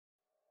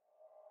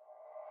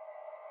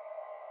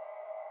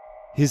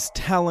His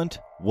talent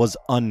was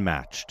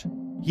unmatched.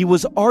 He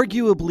was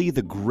arguably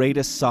the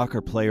greatest soccer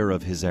player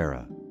of his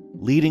era,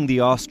 leading the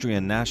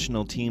Austrian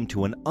national team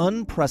to an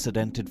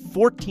unprecedented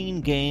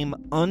 14-game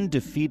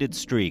undefeated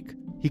streak.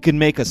 He could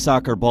make a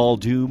soccer ball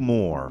do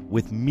more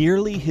with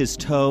merely his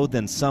toe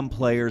than some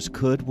players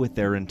could with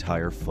their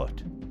entire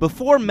foot.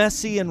 Before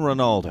Messi and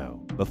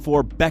Ronaldo,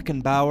 before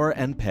Beckenbauer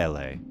and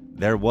Pelé,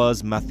 there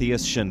was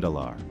Matthias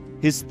Sindelar.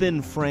 His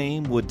thin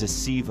frame would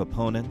deceive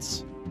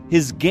opponents.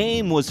 His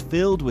game was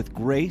filled with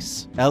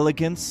grace,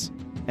 elegance,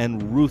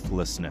 and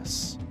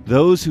ruthlessness.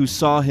 Those who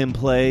saw him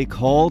play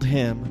called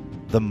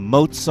him the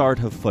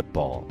Mozart of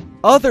football.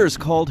 Others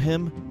called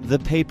him the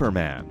Paper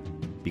Man,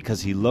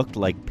 because he looked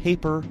like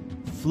paper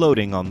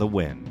floating on the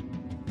wind.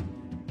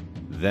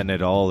 Then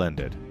it all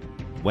ended,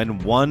 when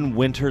one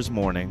winter's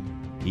morning,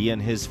 he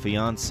and his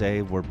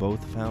fiancée were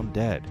both found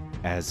dead,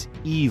 as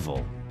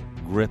evil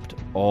gripped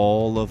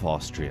all of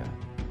Austria.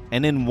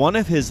 And in one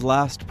of his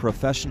last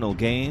professional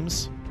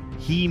games,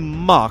 he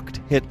mocked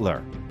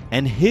Hitler,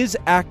 and his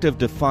act of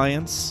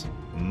defiance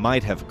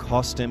might have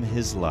cost him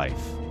his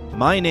life.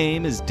 My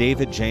name is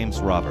David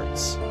James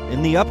Roberts.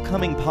 In the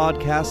upcoming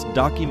podcast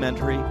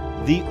documentary,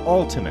 The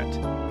Ultimate,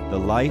 The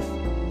Life,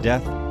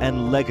 Death,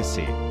 and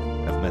Legacy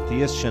of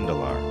Matthias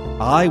Sindelar,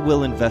 I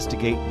will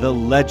investigate the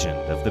legend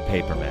of the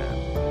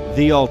Paperman.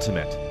 The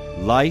Ultimate,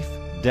 Life,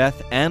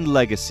 Death, and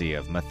Legacy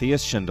of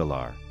Matthias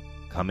Sindelar,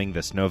 coming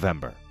this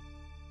November.